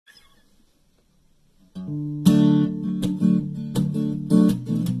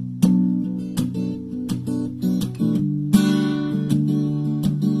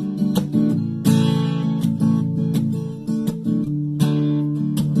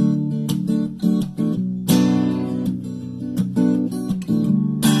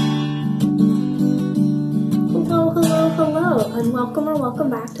or welcome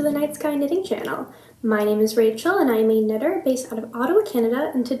back to the Night Sky Knitting channel. My name is Rachel and I'm a knitter based out of Ottawa,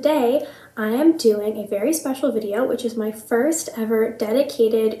 Canada, and today I am doing a very special video, which is my first ever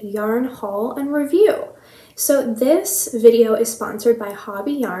dedicated yarn haul and review. So this video is sponsored by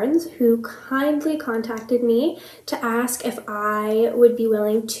Hobbii Yarns, who kindly contacted me to ask if I would be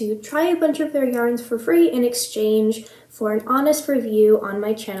willing to try a bunch of their yarns for free in exchange for an honest review on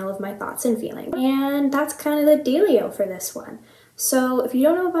my channel of my thoughts and feelings. And that's kind of the dealio for this one. So if you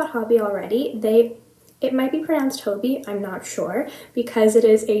don't know about Hobbii already, it might be pronounced Hobbii, I'm not sure, because it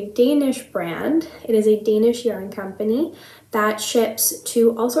is a Danish brand. It is a Danish yarn company that ships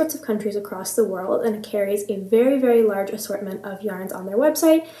to all sorts of countries across the world and carries a very, very large assortment of yarns on their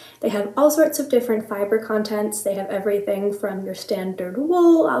website. They have all sorts of different fiber contents. They have everything from your standard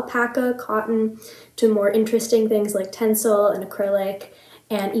wool, alpaca, cotton, to more interesting things like tencel and acrylic,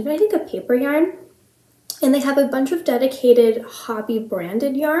 and even I think a paper yarn. And they have a bunch of dedicated Hobbii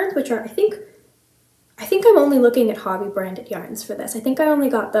branded yarns, which are, I think I'm only looking at Hobbii branded yarns for this. I think I only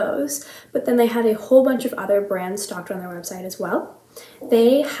got those, but then they had a whole bunch of other brands stocked on their website as well.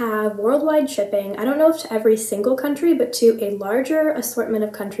 They have worldwide shipping, I don't know if to every single country, but to a larger assortment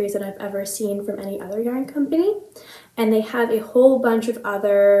of countries than I've ever seen from any other yarn company. And they have a whole bunch of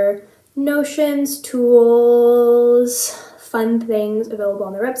other notions, tools, fun things available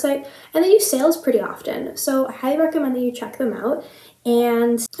on their website, and they use sales pretty often. So I highly recommend that you check them out.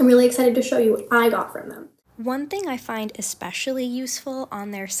 And I'm really excited to show you what I got from them. One thing I find especially useful on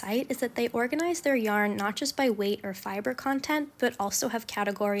their site is that they organize their yarn not just by weight or fiber content, but also have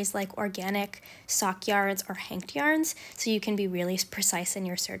categories like organic, sock yarns, or hanked yarns, so you can be really precise in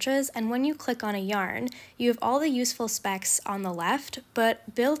your searches. And when you click on a yarn, you have all the useful specs on the left,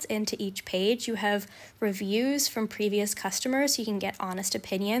 but built into each page, you have reviews from previous customers so you can get honest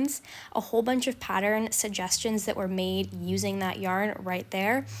opinions, a whole bunch of pattern suggestions that were made using that yarn right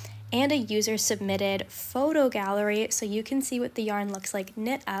there, and a user-submitted photo gallery so you can see what the yarn looks like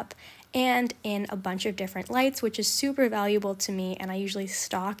knit up and in a bunch of different lights, which is super valuable to me, and I usually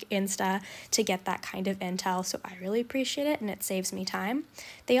stalk Insta to get that kind of intel, so I really appreciate it and it saves me time.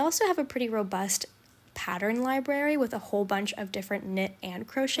 They also have a pretty robust pattern library with a whole bunch of different knit and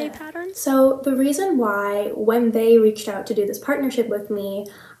crochet patterns. So the reason why when they reached out to do this partnership with me,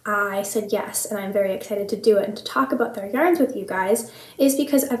 I said yes, and I'm very excited to do it and to talk about their yarns with you guys, is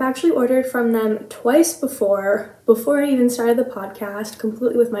because I've actually ordered from them twice before I even started the podcast,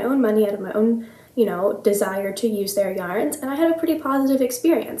 completely with my own money, out of my own, desire to use their yarns, and I had a pretty positive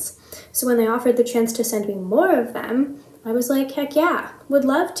experience. So when they offered the chance to send me more of them, I was like, heck yeah, would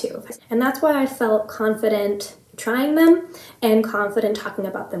love to. And that's why I felt confident trying them and confident talking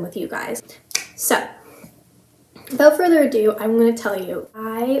about them with you guys. So without further ado, I'm going to tell you,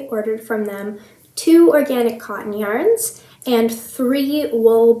 I ordered from them 2 organic cotton yarns and 3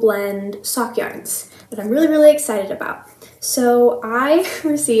 wool blend sock yarns that I'm really, really excited about. So I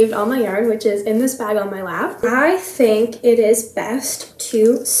received all my yarn, which is in this bag on my lap. I think it is best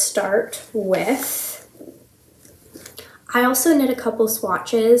to start with, I also knit a couple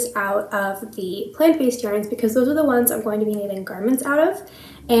swatches out of the plant-based yarns because those are the ones I'm going to be knitting garments out of,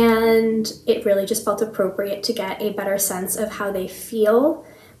 and it really just felt appropriate to get a better sense of how they feel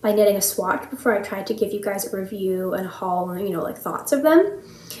by knitting a swatch before I tried to give you guys a review and a haul and, like thoughts of them.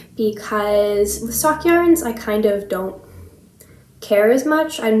 Because with sock yarns, I kind of don't care as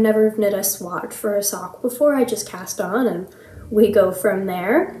much. I've never knit a swatch for a sock before. I just cast on and we go from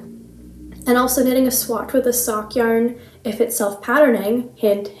there. And also knitting a swatch with a sock yarn, if it's self-patterning,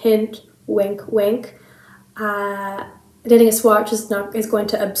 hint, hint, wink, wink, knitting a swatch is going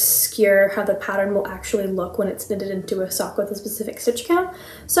to obscure how the pattern will actually look when it's knitted into a sock with a specific stitch count.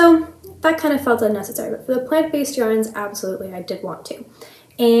 So that kind of felt unnecessary, but for the plant-based yarns, absolutely, I did want to.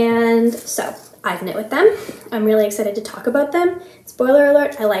 And so I've knit with them. I'm really excited to talk about them. Spoiler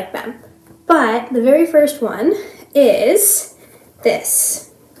alert, I like them. But the very first one is this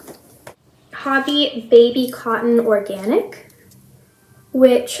Hobbii Baby Cotton Organic,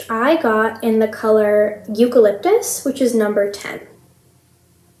 which I got in the color Eucalyptus, which is number 10.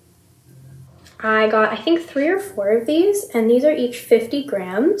 I got, I think, 3 or 4 of these, and these are each 50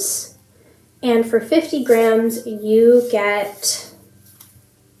 grams. And for 50 grams, you get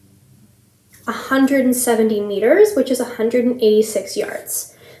 170 meters, which is 186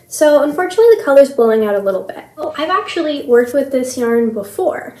 yards. So unfortunately, the color's blowing out a little bit. Well, I've actually worked with this yarn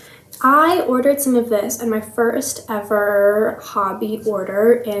before. I ordered some of this in my first ever Hobbii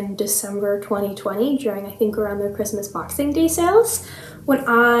order in December 2020 during, I think, around their Christmas Boxing Day sales, when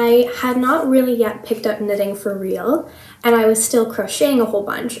I had not really yet picked up knitting for real and I was still crocheting a whole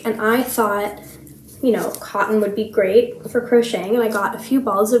bunch, and I thought you know, cotton would be great for crocheting, and I got a few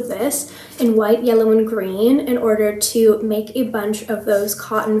balls of this in white, yellow, and green in order to make a bunch of those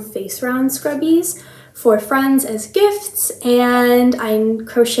cotton face round scrubbies for friends as gifts. And I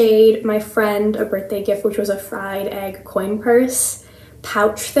crocheted my friend a birthday gift, which was a fried egg coin purse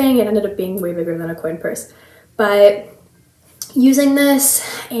pouch thing. It ended up being way bigger than a coin purse, but using this.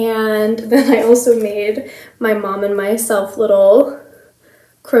 And then I also made my mom and myself little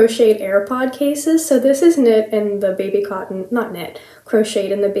crocheted AirPod cases. So this is knit in the baby cotton, not knit,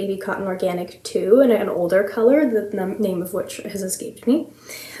 crocheted in the baby cotton organic 2 in an older color, the name of which has escaped me.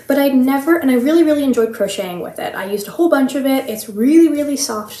 But I really, really enjoyed crocheting with it. I used a whole bunch of it. It's really, really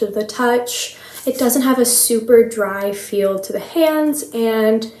soft to the touch. It doesn't have a super dry feel to the hands,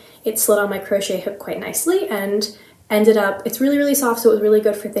 and it slid on my crochet hook quite nicely and ended up, it's really, really soft, so it was really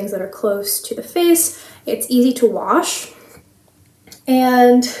good for things that are close to the face. It's easy to wash.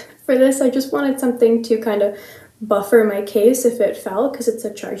 And for this, I just wanted something to kind of buffer my case if it fell, because it's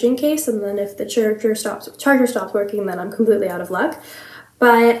a charging case, and then if the charger stops working, then I'm completely out of luck.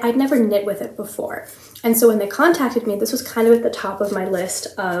 But I'd never knit with it before. And so when they contacted me, this was kind of at the top of my list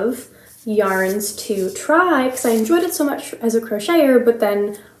of yarns to try, because I enjoyed it so much as a crocheter, but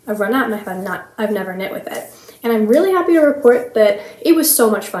then I've run out and I've never knit with it. And I'm really happy to report that it was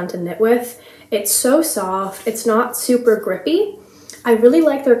so much fun to knit with. It's so soft, it's not super grippy. I really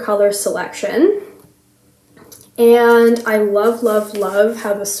like their color selection, and I love, love, love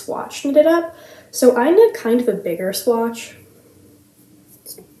how the swatch knitted up. So I knit kind of a bigger swatch,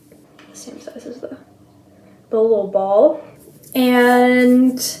 same size as the little ball,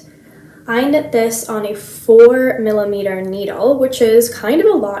 and I knit this on a 4mm needle, which is kind of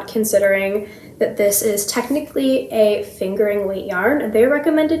a lot considering that this is technically a fingering weight yarn. Their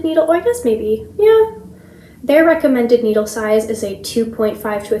recommended needle, or I guess maybe, yeah, their recommended needle size is a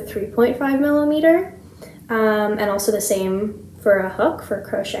 2.5 to a 3.5mm, and also the same for a hook for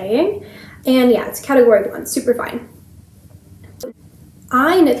crocheting. And yeah, it's category 1, super fine.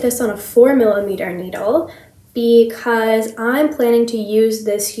 I knit this on a 4mm needle because I'm planning to use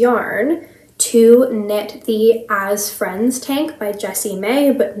this yarn to knit the As Friends tank by Jessie May,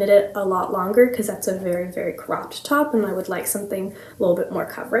 but knit it a lot longer because that's a very, very cropped top, and I would like something a little bit more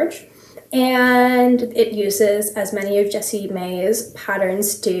coverage. And it uses, as many of Jessie May's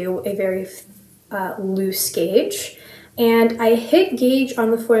patterns do, a very loose gauge. And I hit gauge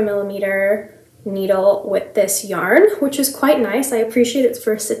on the 4mm needle with this yarn, which is quite nice. I appreciate its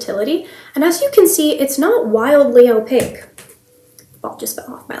versatility. And as you can see, it's not wildly opaque. Ball just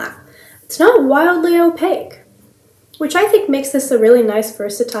fell off my lap. It's not wildly opaque, which I think makes this a really nice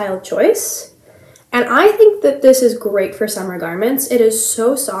versatile choice. And I think that this is great for summer garments. It is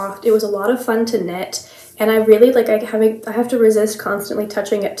so soft. It was a lot of fun to knit, and I really like, I have to resist constantly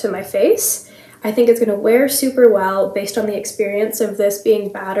touching it to my face. I think it's going to wear super well based on the experience of this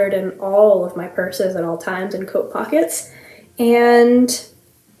being battered in all of my purses at all times and coat pockets. And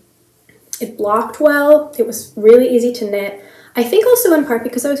it blocked well. It was really easy to knit. I think also in part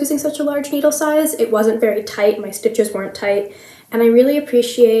because I was using such a large needle size, it wasn't very tight. My stitches weren't tight, and I really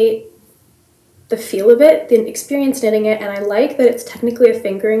appreciate the feel of it, the experience knitting it, and I like that it's technically a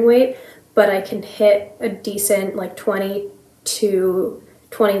fingering weight, but I can hit a decent like 20 to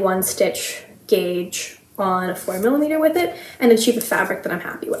 21 stitch gauge on a 4mm with it and achieve a fabric that I'm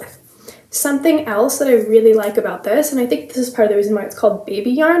happy with. Something else that I really like about this, and I think this is part of the reason why it's called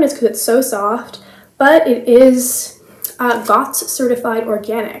baby yarn, is because it's so soft, but it is GOTS certified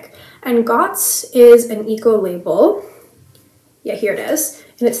organic. And GOTS is an eco label. Yeah, here it is.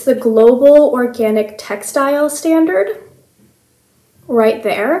 And it's the Global Organic Textile Standard right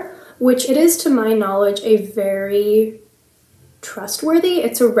there, which it is, to my knowledge, a very trustworthy,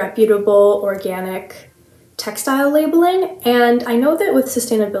 it's a reputable organic textile labeling. And I know that with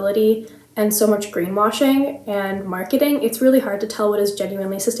sustainability and so much greenwashing and marketing, it's really hard to tell what is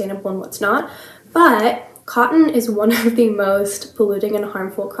genuinely sustainable and what's not. But cotton is one of the most polluting and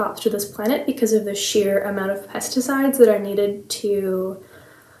harmful crops to this planet because of the sheer amount of pesticides that are needed to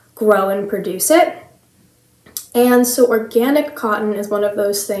grow and produce it. And so organic cotton is one of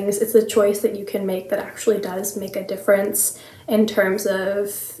those things. It's a choice that you can make that actually does make a difference in terms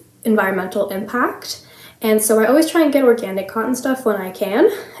of environmental impact. And so I always try and get organic cotton stuff when I can.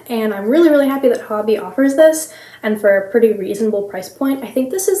 And I'm really, really happy that Hobbii offers this, and for a pretty reasonable price point. I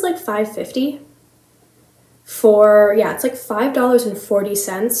think this is like $5.50 for, yeah, it's like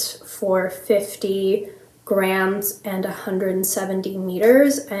 $5.40 for 50 grams and 170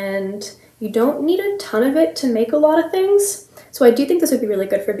 meters, and you don't need a ton of it to make a lot of things. So I do think this would be really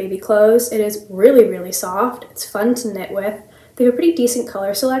good for baby clothes. It is really, really soft. It's fun to knit with. They have a pretty decent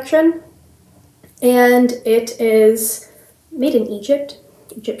color selection. and it is made in Egypt,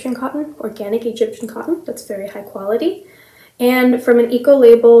 Egyptian cotton, organic Egyptian cotton. That's very high quality. And from an eco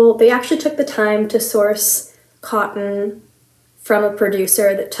label, they actually took the time to source cotton from a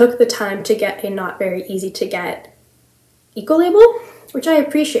producer that took the time to get a not very easy to get eco label, which I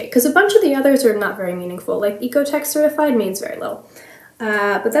appreciate because a bunch of the others are not very meaningful. Like Ecotech certified means very little,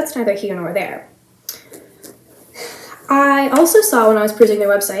 but that's neither here nor there. I also saw when I was perusing their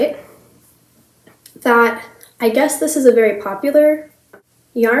website that I guess this is a very popular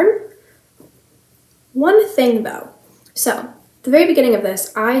yarn. One thing though, so at the very beginning of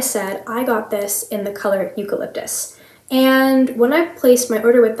this, I said I got this in the color eucalyptus. And when I placed my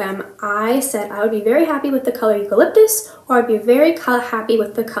order with them, I said I would be very happy with the color eucalyptus or I'd be very happy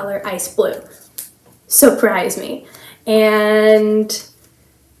with the color ice blue. Surprise me. And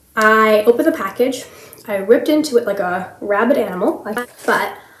I opened the package. I ripped into it like a rabid animal,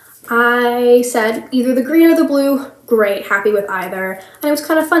 but I said either the green or the blue, great, happy with either. And it was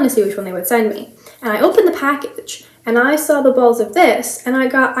kind of fun to see which one they would send me. And I opened the package and I saw the balls of this and I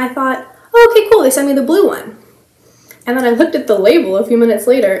thought, oh, okay, cool, they sent me the blue one. And then I looked at the label a few minutes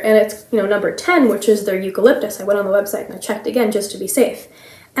later and it's, you know, number 10, which is their eucalyptus. I went on the website and I checked again just to be safe.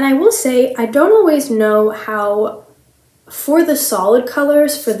 And I will say, I don't always know how, for the solid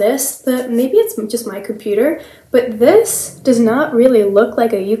colors for this, maybe it's just my computer, but this does not really look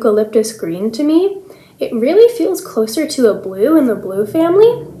like a eucalyptus green to me. It really feels closer to a blue in the blue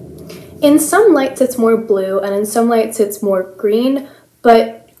family. In some lights it's more blue and in some lights it's more green,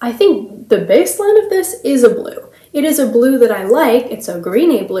 but I think the baseline of this is a blue. It is a blue that I like, it's a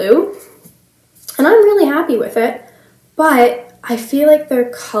greeny blue, and I'm really happy with it, but I feel like their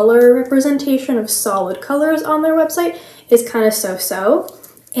color representation of solid colors on their website is kind of so-so,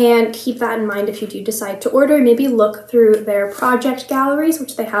 and keep that in mind if you do decide to order. Maybe look through their project galleries,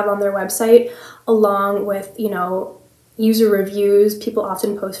 which they have on their website, along with, you know, user reviews. People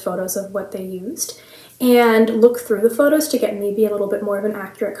often post photos of what they used, and look through the photos to get maybe a little bit more of an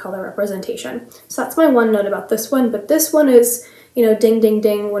accurate color representation. So that's my one note about this one, but this one is, you know, ding, ding,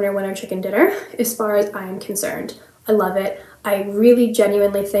 ding, winner, winner, chicken dinner, as far as I am concerned. I love it. I really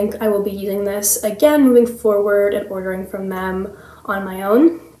genuinely think I will be using this again moving forward and ordering from them on my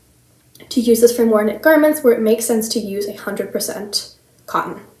own to use this for more knit garments where it makes sense to use 100%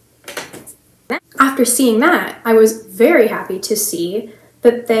 cotton. After seeing that, I was very happy to see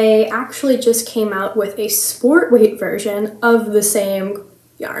that they actually just came out with a sport weight version of the same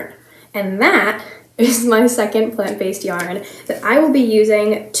yarn. And that is my second plant-based yarn that I will be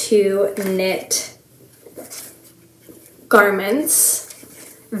using to knit garments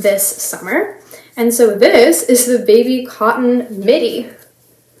this summer. And so this is the baby cotton midi,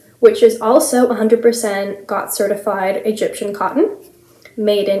 which is also 100% GOTS certified Egyptian cotton,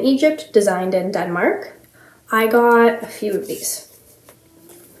 made in Egypt, designed in Denmark. I got a few of these.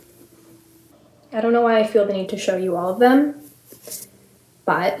 I don't know why I feel the need to show you all of them,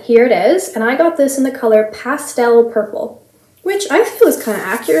 but here it is. And I got this in the color pastel purple, which I feel is kind of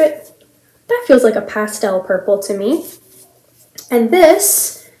accurate. That feels like a pastel purple to me. And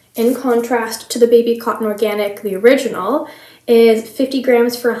this, in contrast to the Baby Cotton Organic, the original, is 50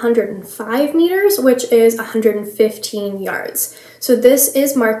 grams for 105 meters, which is 115 yards. So this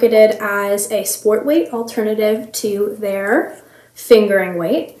is marketed as a sport weight alternative to their fingering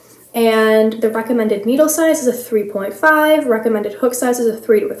weight. And the recommended needle size is a 3.5, recommended hook size is a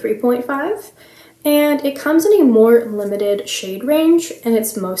 3 to a 3.5. And it comes in a more limited shade range, and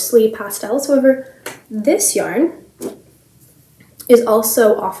it's mostly pastels. However, this yarn is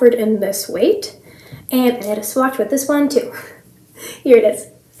also offered in this weight. And I had a swatch with this one too. Here it is.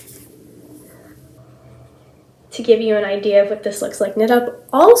 To give you an idea of what this looks like knit up,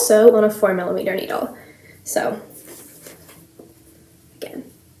 also on a 4mm needle. So,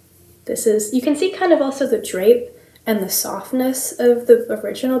 again, this is, you can see kind of also the drape and the softness of the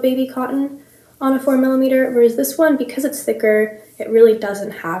original Baby Cotton on a 4mm, whereas this one, because it's thicker, it really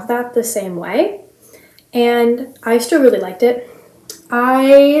doesn't have that the same way. And I still really liked it.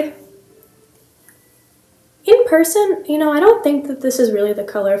 In person, you know, I don't think that this is really the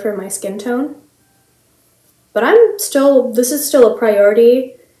color for my skin tone, but this is still a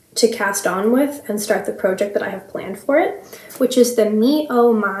priority to cast on with and start the project that I have planned for it, which is the Me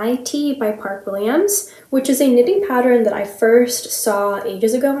Oh My Tee by Park Williams, which is a knitting pattern that I first saw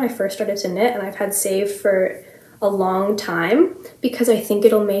ages ago when I first started to knit, and I've had saved for a long time because I think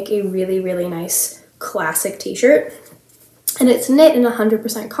it'll make a really, really nice classic t-shirt. And it's knit in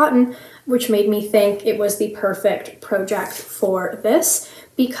 100% cotton, which made me think it was the perfect project for this,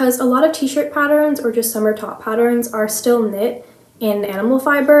 because a lot of t-shirt patterns or just summer top patterns are still knit in animal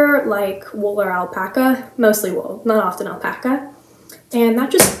fiber like wool or alpaca, mostly wool, not often alpaca. And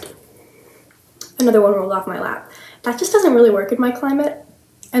that just, another one rolled off my lap. That just doesn't really work in my climate.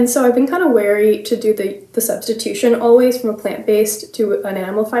 And so I've been kind of wary to do the substitution always from a plant-based to an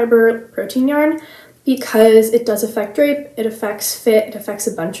animal fiber protein yarn, because it does affect drape, it affects fit, it affects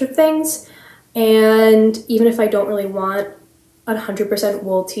a bunch of things. And even if I don't really want a 100%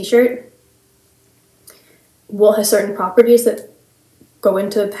 wool t-shirt, wool has certain properties that go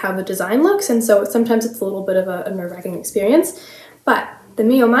into how the design looks, and so sometimes it's a little bit of a nerve-wracking experience. But the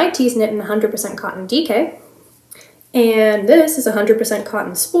Me Oh My Tee is knit in 100% cotton DK, and this is 100%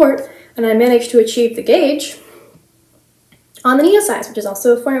 cotton sport, and I managed to achieve the gauge on the needle size, which is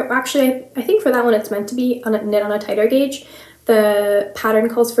also for, actually, I think for that one it's meant to be knit on a tighter gauge. The pattern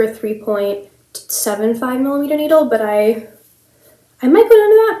calls for a 3.75 millimeter needle, but I might go down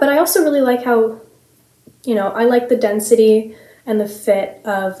to that, but I also really like how, you know, I like the density and the fit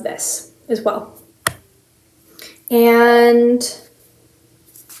of this as well. And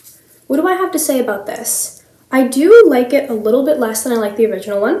what do I have to say about this? I do like it a little bit less than I like the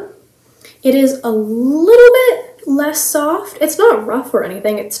original one. It is a little bit less soft. It's not rough or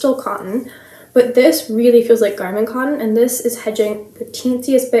anything, it's still cotton, but this really feels like garment cotton, and this is hedging the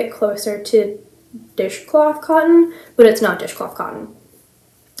teensiest bit closer to dishcloth cotton, but it's not dishcloth cotton.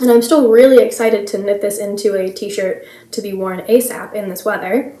 And I'm still really excited to knit this into a t-shirt to be worn ASAP in this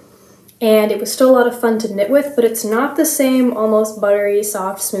weather. And it was still a lot of fun to knit with, but it's not the same almost buttery,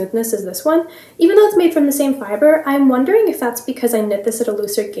 soft smoothness as this one. Even though it's made from the same fiber, I'm wondering if that's because I knit this at a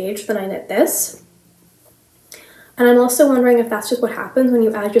looser gauge than I knit this. And I'm also wondering if that's just what happens when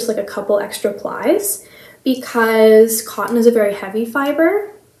you add just like a couple extra plies, because cotton is a very heavy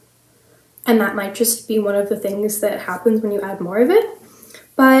fiber, and that might just be one of the things that happens when you add more of it.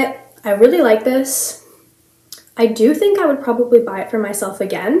 But I really like this. I do think I would probably buy it for myself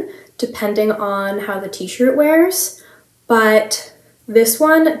again, depending on how the t-shirt wears. But this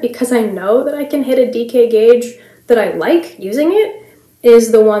one, because I know that I can hit a DK gauge that I like using it,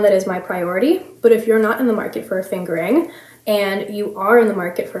 is the one that is my priority. But if you're not in the market for a fingering and you are in the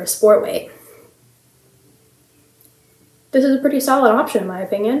market for a sport weight, this is a pretty solid option in my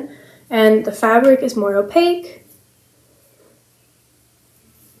opinion. And the fabric is more opaque.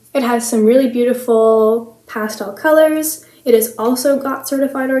 It has some really beautiful pastel colors. It is also GOT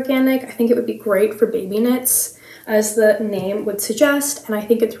certified organic. I think it would be great for baby knits, as the name would suggest, and I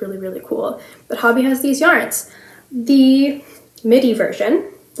think it's really, really cool. But Hobbii has these yarns. The midi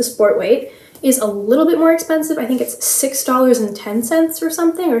version, the sport weight, is a little bit more expensive. I think it's $6.10 or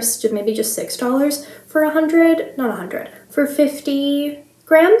something, or maybe just $6 for 100, not 100, for 50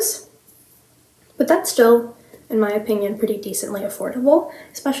 grams. But that's still, in my opinion, pretty decently affordable,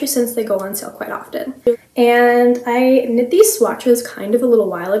 especially since they go on sale quite often. And I knit these swatches kind of a little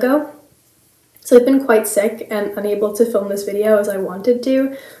while ago, so I've been quite sick and unable to film this video as I wanted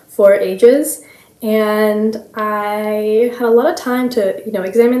to for ages. And I had a lot of time to, you know,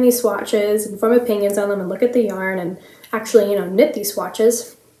 examine these swatches and form opinions on them and look at the yarn and actually, you know, knit these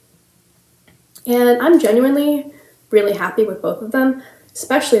swatches. And I'm genuinely really happy with both of them,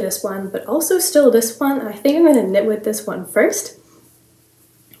 especially this one, but also still this one. And I think I'm going to knit with this one first,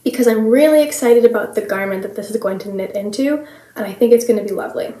 because I'm really excited about the garment that this is going to knit into, and I think it's going to be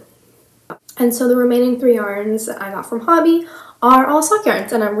lovely. And so the remaining 3 yarns that I got from Hobbii are all sock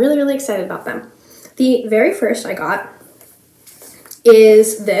yarns, and I'm really, really excited about them. The very first I got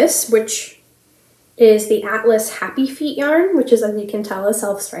is this, which is the Atlas Happy Feet yarn, which is, as you can tell, a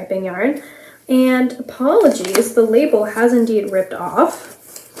self-striping yarn. And apologies, the label has indeed ripped off,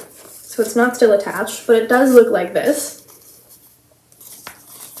 so it's not still attached, but it does look like this.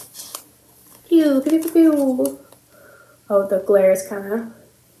 Pew, pew, pew, pew. Oh, the glare is kind of...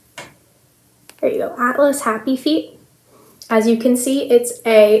 There you go, Atlas Happy Feet. As you can see, it's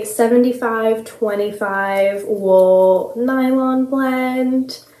a 75-25 wool nylon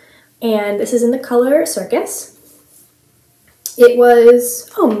blend, and this is in the color Circus. It was,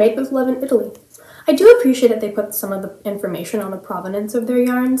 made with love in Italy. I do appreciate that they put some of the information on the provenance of their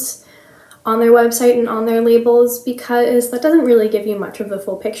yarns on their website and on their labels, because that doesn't really give you much of the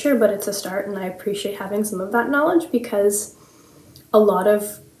full picture, but it's a start, and I appreciate having some of that knowledge, because a lot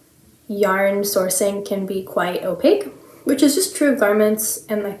of yarn sourcing can be quite opaque, which is just true of garments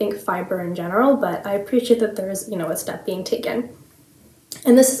and I think fiber in general, but I appreciate that there's, you know, a step being taken.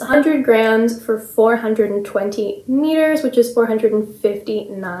 And this is 100 grams for 420 meters, which is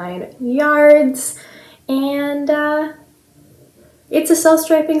 459 yards. And it's a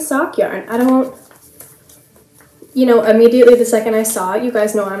self-striping sock yarn. I don't, you know, immediately the second I saw it, you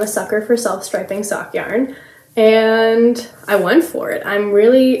guys know I'm a sucker for self-striping sock yarn. and I went for it. I'm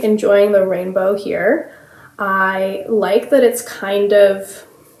really enjoying the rainbow here. I like that it's kind of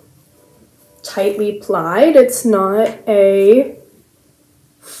tightly plied. It's not a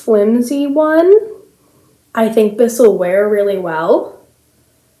flimsy one. I think this will wear really well.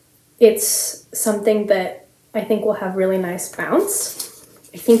 It's something that I think will have really nice bounce.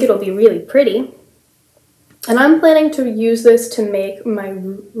 I think it'll be really pretty. And I'm planning to use this to make my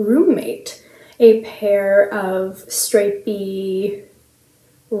roommate a pair of stripy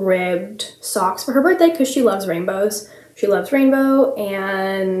ribbed socks for her birthday because she loves rainbows. She loves rainbow,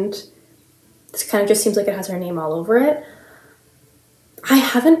 and this kind of just seems like it has her name all over it. I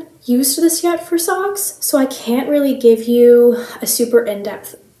haven't used this yet for socks, so I can't really give you a super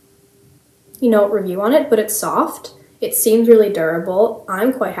in-depth, review on it, but it's soft. It seems really durable.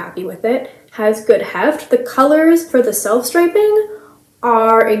 I'm quite happy with it. Has good heft. The colors for the self-striping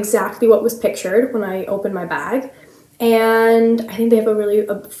are exactly what was pictured when I opened my bag. And I think they have a really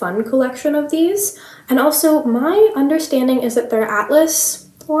fun collection of these. And also, my understanding is that their Atlas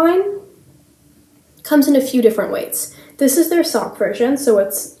line comes in a few different weights. This is their sock version, so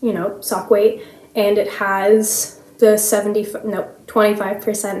it's, sock weight, and it has the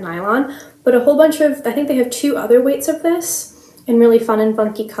 25% nylon, but a whole bunch of, I think they have 2 other weights of this in really fun and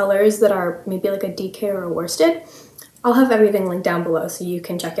funky colors that are maybe like a DK or a worsted. I'll have everything linked down below so you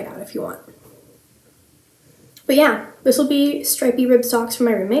can check it out if you want. But yeah, this will be stripy rib socks for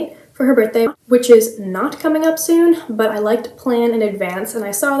my roommate for her birthday, which is not coming up soon, but I like to plan in advance, and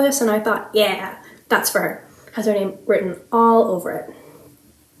I saw this and I thought, yeah, that's for her. Has her name written all over it.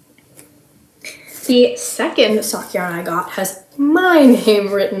 The second sock yarn I got has my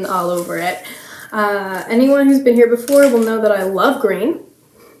name written all over it. Anyone who's been here before will know that I love green.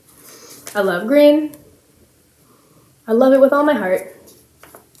 I love green. I love it with all my heart.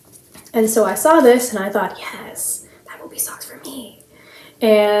 And so I saw this and I thought, yes, that will be socks for me.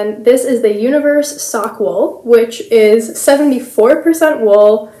 And this is the Universe Sock Wool, which is 74%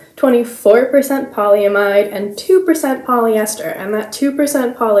 wool, 24% polyamide, and 2% polyester. And that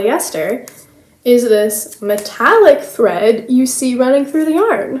 2% polyester is this metallic thread you see running through the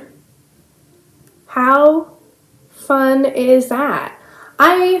yarn. How fun is that?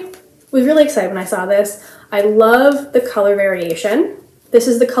 I was really excited when I saw this. I love the color variation. This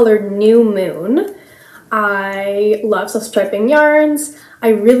is the color New Moon. I love self-striping yarns. I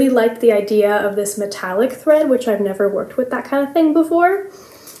really liked the idea of this metallic thread, which I've never worked with that kind of thing before.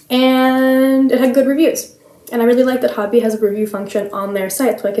 And it had good reviews. And I really like that Hobbii has a review function on their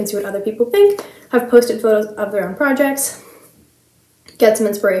site so I can see what other people think, have posted photos of their own projects, get some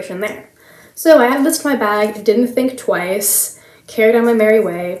inspiration there. So I added this to my bag, didn't think twice, carried on my merry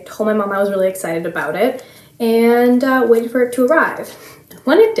way, told my mom I was really excited about it, and waited for it to arrive.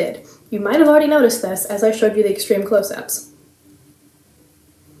 When it did, you might have already noticed this as I showed you the extreme close-ups.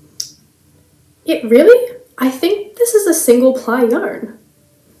 I think this is a single ply yarn.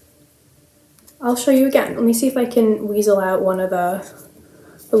 I'll show you again. Let me see if I can weasel out one of the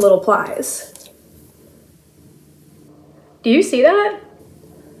little plies. Do you see that?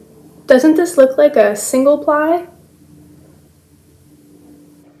 Doesn't this look like a single ply?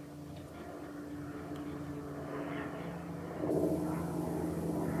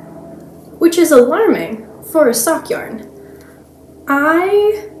 Which is alarming for a sock yarn.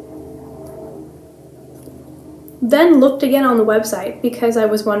 I then looked again on the website because I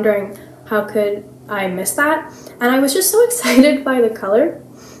was wondering how could I miss that? And I was just so excited by the color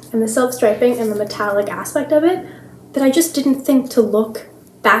and the self-striping and the metallic aspect of it that I just didn't think to look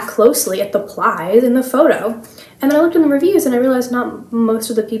that closely at the plies in the photo. And then I looked in the reviews and I realized most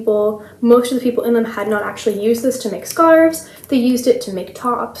of the people in them had not actually used this to make scarves. They used it to make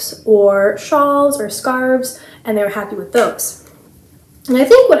tops or shawls or scarves, and they were happy with those. And I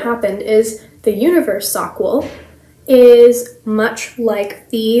think what happened is the Universe Sock Wool is much like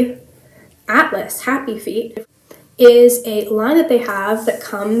the Atlas Happy Feet, is a line that they have that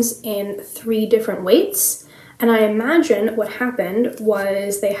comes in 3 different weights. And I imagine what happened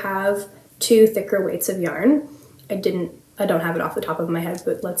was they have 2 thicker weights of yarn. I don't have it off the top of my head,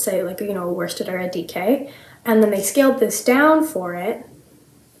 but let's say like, a worsted or a DK. And then they scaled this down for it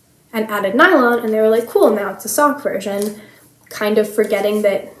and added nylon, and they were like, cool, now it's a sock version, kind of forgetting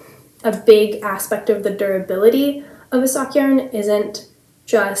that a big aspect of the durability of a sock yarn isn't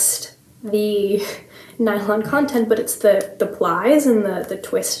just the nylon content, but it's the plies and the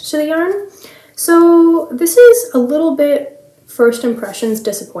twist to the yarn. So this is a little bit first impressions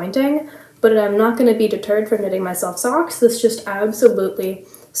disappointing, but I'm not going to be deterred from knitting myself socks. This just absolutely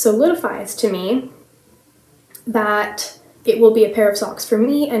solidifies to me that it will be a pair of socks for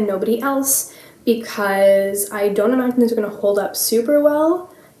me and nobody else, because I don't imagine these are going to hold up super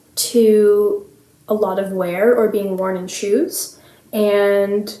well to a lot of wear or being worn in shoes,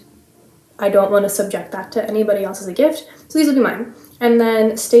 and I don't want to subject that to anybody else as a gift, so these will be mine. And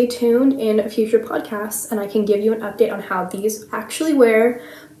then stay tuned in future podcasts and I can give you an update on how these actually wear,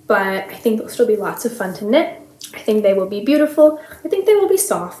 but I think they'll still be lots of fun to knit. I think they will be beautiful. I think they will be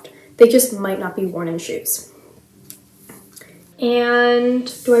soft. They just might not be worn in shoes.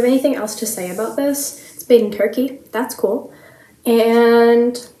 And do I have anything else to say about this? It's made in Turkey. That's cool.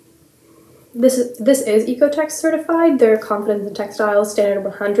 And this is Ecotex certified. They're Confidence in Textiles Standard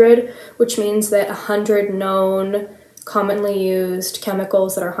 100, which means that 100 known commonly used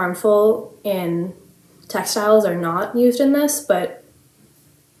chemicals that are harmful in textiles are not used in this, but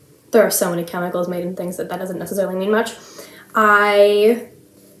there are so many chemicals made in things that doesn't necessarily mean much. I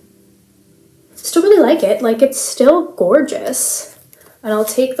still really like it. Like, it's still gorgeous. And I'll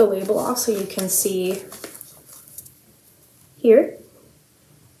take the label off so you can see here.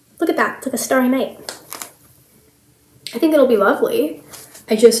 Look at that, it's like a starry night. I think it'll be lovely.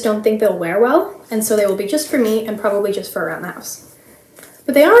 I just don't think they'll wear well, and so they will be just for me and probably just for around the house.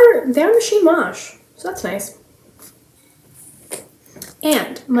 But they are machine wash, so that's nice.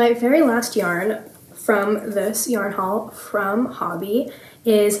 And my very last yarn from this yarn haul from Hobbii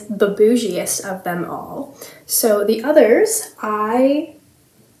is the bougiest of them all. So the others, I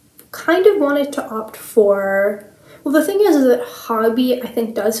kind of wanted to opt for, well, the thing is that Hobbii, I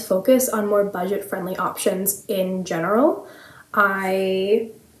think, does focus on more budget-friendly options in general. I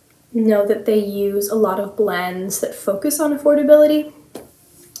know that they use a lot of blends that focus on affordability.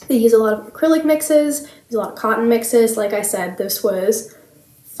 They use a lot of acrylic mixes, use a lot of cotton mixes. Like I said, this was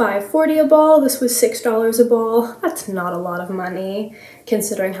 $5.40 a ball, this was $6 a ball. That's not a lot of money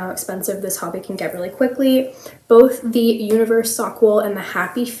considering how expensive this hobby can get really quickly. Both the Universe sock wool and the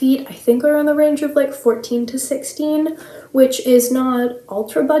Happy Feet I think are in the range of like 14 to 16, which is not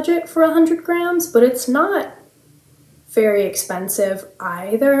ultra budget for 100 grams, but it's not very expensive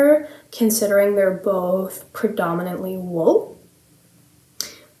either, considering they're both predominantly wool.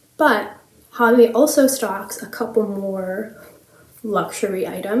 But Hobbii also stocks a couple more luxury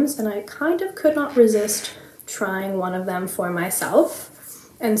items, and I kind of could not resist trying one of them for myself.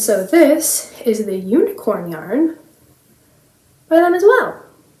 And so this is the unicorn yarn by them as well.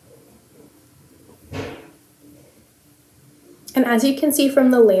 And as you can see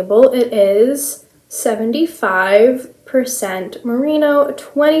from the label, it is 75% merino,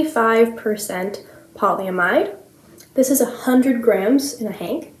 25% polyamide. This is 100 grams in a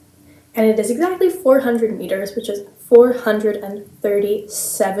hank, and it is exactly 400 meters, which is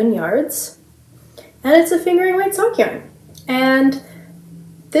 437 yards. And it's a fingering weight sock yarn. And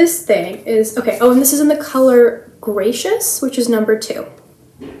this thing is, okay, oh, and this is in the color Gracious, which is number 2.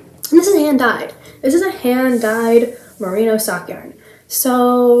 And this is hand-dyed. This is a hand-dyed merino sock yarn.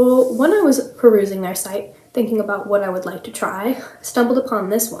 So when I was perusing their site, thinking about what I would like to try, I stumbled upon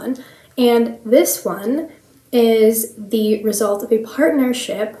this one. And this one is the result of a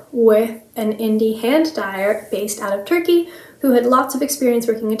partnership with an indie hand dyer based out of Turkey who had lots of experience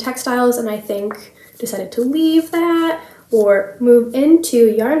working in textiles, and I think decided to leave that or move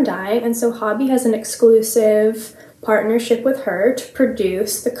into yarn dyeing, and so Hobbii has an exclusive partnership with her to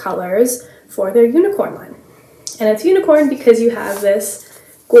produce the colors for their unicorn line. And it's unicorn because you have this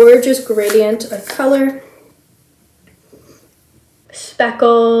gorgeous gradient of color,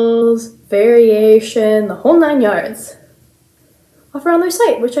 speckles, variation, the whole 9 yards, offer on their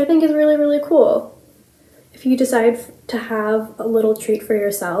site, which I think is really, really cool. If you decide to have a little treat for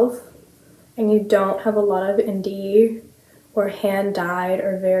yourself and you don't have a lot of indie or hand-dyed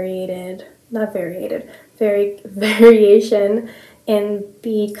or variation in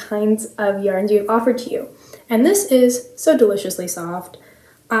the kinds of yarns you've offered to you. And this is so deliciously soft.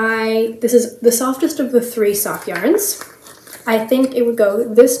 This is the softest of the 3 sock yarns. I think it would go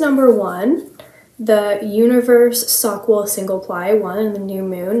this number 1, the Universe sock wool single ply 1, and the New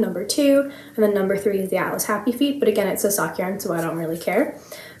Moon number 2, and then number 3 is the Atlas Happy Feet, but again, it's a sock yarn, so I don't really care.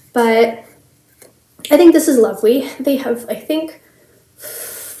 But I think this is lovely. They have, I think,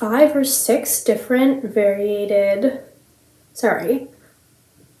 5 or 6 different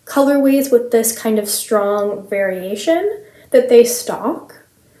colorways with this kind of strong variation that they stock.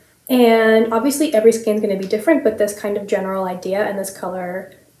 And obviously every skein is going to be different, but this kind of general idea and this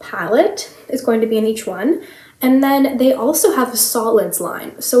color palette is going to be in each one. And then they also have a solids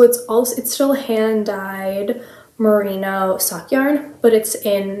line. So it's still hand-dyed merino sock yarn, but it's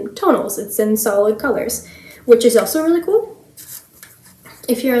in tonals, it's in solid colors, which is also really cool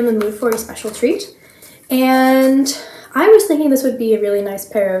if you're in the mood for a special treat. And I was thinking this would be a really nice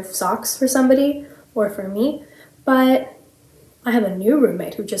pair of socks for somebody, or for me, but I have a new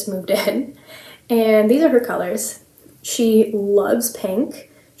roommate who just moved in, and these are her colors. She loves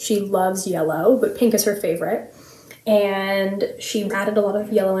pink, she loves yellow, but pink is her favorite, and she added a lot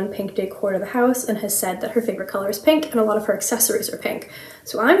of yellow and pink decor to the house and has said that her favorite color is pink, and a lot of her accessories are pink.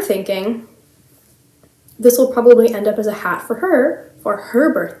 So I'm thinking this will probably end up as a hat for her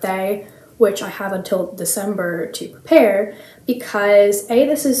birthday, which I have until December to prepare, because A,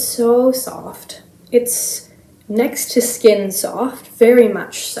 this is so soft. It's next to skin soft, very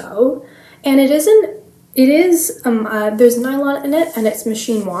much so, and there's nylon in it, and it's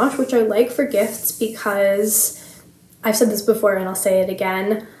machine wash, which I like for gifts because I've said this before and I'll say it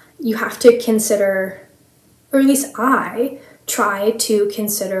again, you have to consider, or at least I try to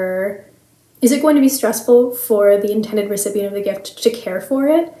consider, is it going to be stressful for the intended recipient of the gift to care for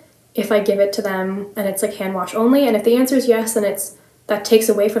it if I give it to them and it's like hand wash only? And if the answer is yes, then that takes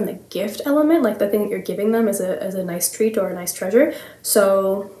away from the gift element, like the thing that you're giving them as a nice treat or a nice treasure.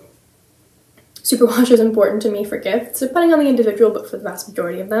 So superwash is important to me for gifts, depending on the individual, but for the vast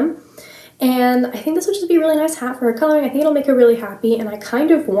majority of them. And I think this would just be a really nice hat for her coloring. I think it'll make her really happy, and I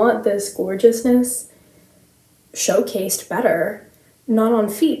kind of want this gorgeousness showcased better, not on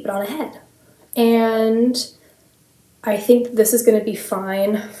feet, but on a head. And I think this is going to be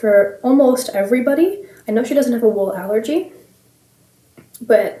fine for almost everybody. I know she doesn't have a wool allergy,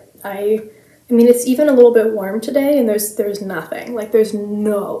 but I mean, it's even a little bit warm today, and there's nothing, like there's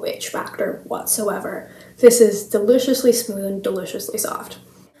no itch factor whatsoever. This is deliciously smooth and deliciously soft.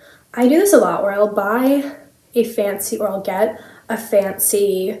 I do this a lot where I'll get a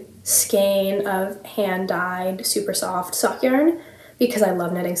fancy skein of hand-dyed super soft sock yarn because I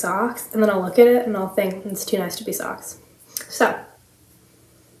love knitting socks, and then I'll look at it and I'll think it's too nice to be socks. So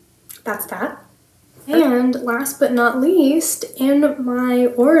that's that. And last but not least, in my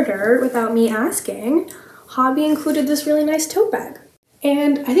order, without me asking, Hobbii included this really nice tote bag.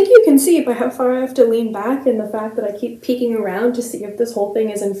 And I think you can see by how far I have to lean back and the fact that I keep peeking around to see if this whole thing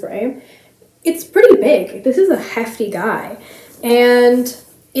is in frame. It's pretty big. This is a hefty guy. And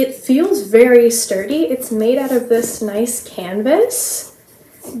it feels very sturdy. It's made out of this nice canvas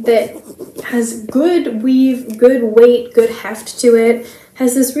that has good weave, good weight, good heft to it.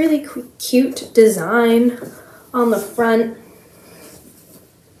 Has this really cute design on the front.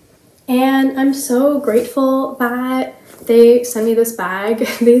 And I'm so grateful that they sent me this bag,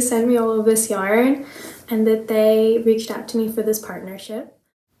 they sent me all of this yarn, and that they reached out to me for this partnership.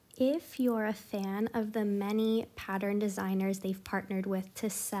 If you're a fan of the many pattern designers they've partnered with to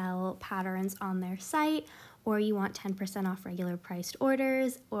sell patterns on their site, or you want 10% off regular priced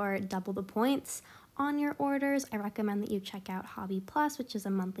orders or double the points on your orders, I recommend that you check out Hobbii Plus, which is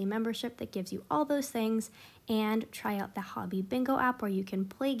a monthly membership that gives you all those things, and try out the Hobbii Bingo app where you can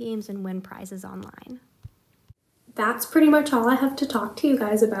play games and win prizes online. That's pretty much all I have to talk to you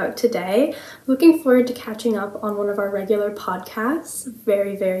guys about today. Looking forward to catching up on one of our regular podcasts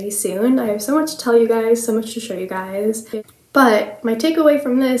very, very soon. I have so much to tell you guys, so much to show you guys. But my takeaway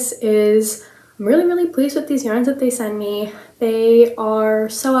from this is I'm really, really pleased with these yarns that they send me. They are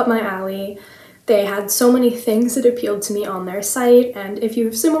so up my alley. They had so many things that appealed to me on their site, and if you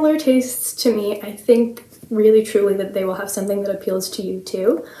have similar tastes to me, I think really truly that they will have something that appeals to you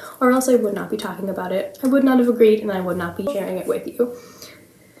too, or else I would not be talking about it. I would not have agreed, and I would not be sharing it with you.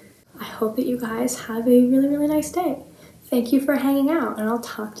 I hope that you guys have a really, really nice day. Thank you for hanging out, and I'll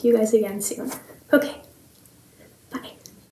talk to you guys again soon. Okay,